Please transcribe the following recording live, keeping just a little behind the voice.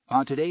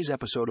On today's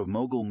episode of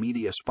Mogul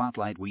Media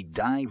Spotlight, we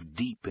dive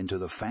deep into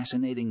the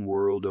fascinating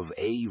world of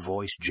AI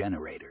voice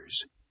generators.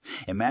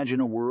 Imagine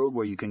a world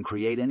where you can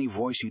create any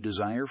voice you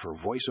desire for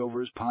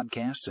voiceovers,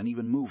 podcasts, and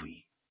even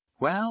movie.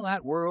 Well,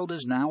 that world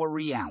is now a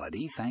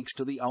reality thanks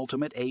to the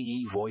ultimate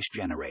AI voice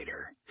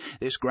generator.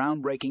 This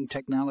groundbreaking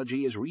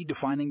technology is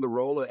redefining the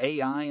role of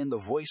AI in the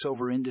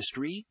voiceover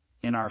industry.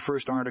 In our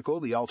first article,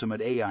 The Ultimate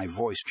AI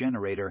Voice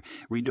Generator,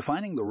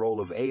 Redefining the Role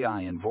of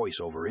AI in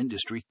Voiceover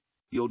Industry,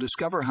 you'll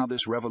discover how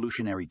this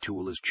revolutionary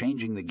tool is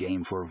changing the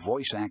game for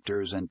voice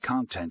actors and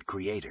content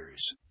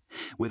creators.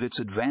 With its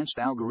advanced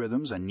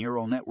algorithms and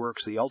neural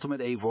networks, the Ultimate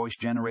AI Voice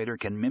Generator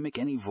can mimic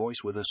any voice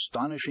with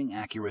astonishing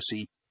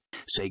accuracy,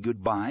 say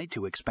goodbye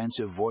to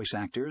expensive voice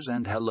actors,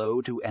 and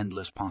hello to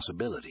endless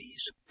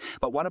possibilities.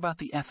 But what about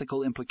the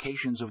ethical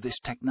implications of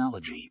this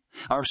technology?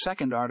 Our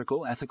second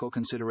article, Ethical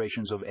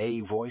Considerations of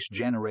AI Voice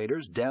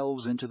Generators,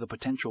 delves into the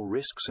potential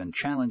risks and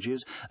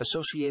challenges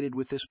associated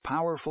with this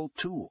powerful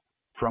tool.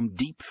 From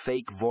deep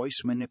fake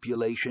voice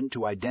manipulation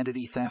to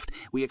identity theft,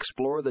 we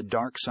explore the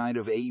dark side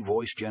of AI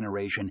voice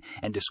generation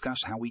and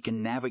discuss how we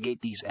can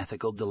navigate these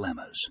ethical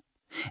dilemmas.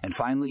 And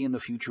finally, in the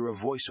future of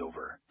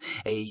voiceover,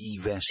 AI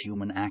vs.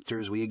 human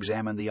actors, we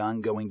examine the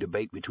ongoing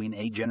debate between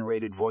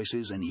AI-generated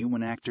voices and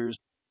human actors.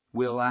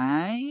 Will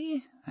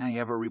I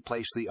ever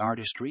replace the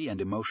artistry and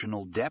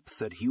emotional depth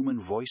that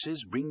human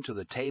voices bring to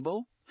the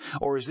table?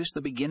 Or is this the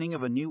beginning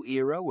of a new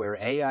era where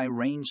AI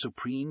reigns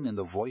supreme in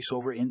the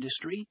voiceover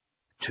industry?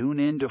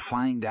 Tune in to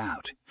find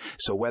out.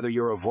 So whether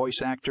you're a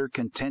voice actor,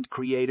 content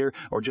creator,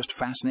 or just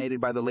fascinated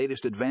by the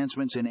latest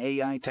advancements in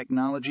AI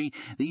technology,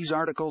 these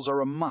articles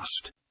are a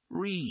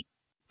must-read.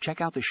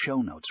 Check out the show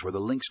notes for the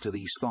links to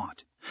these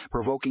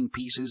thought-provoking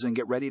pieces and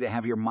get ready to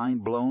have your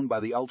mind blown by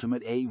the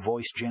ultimate AI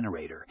voice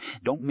generator.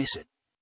 Don't miss it.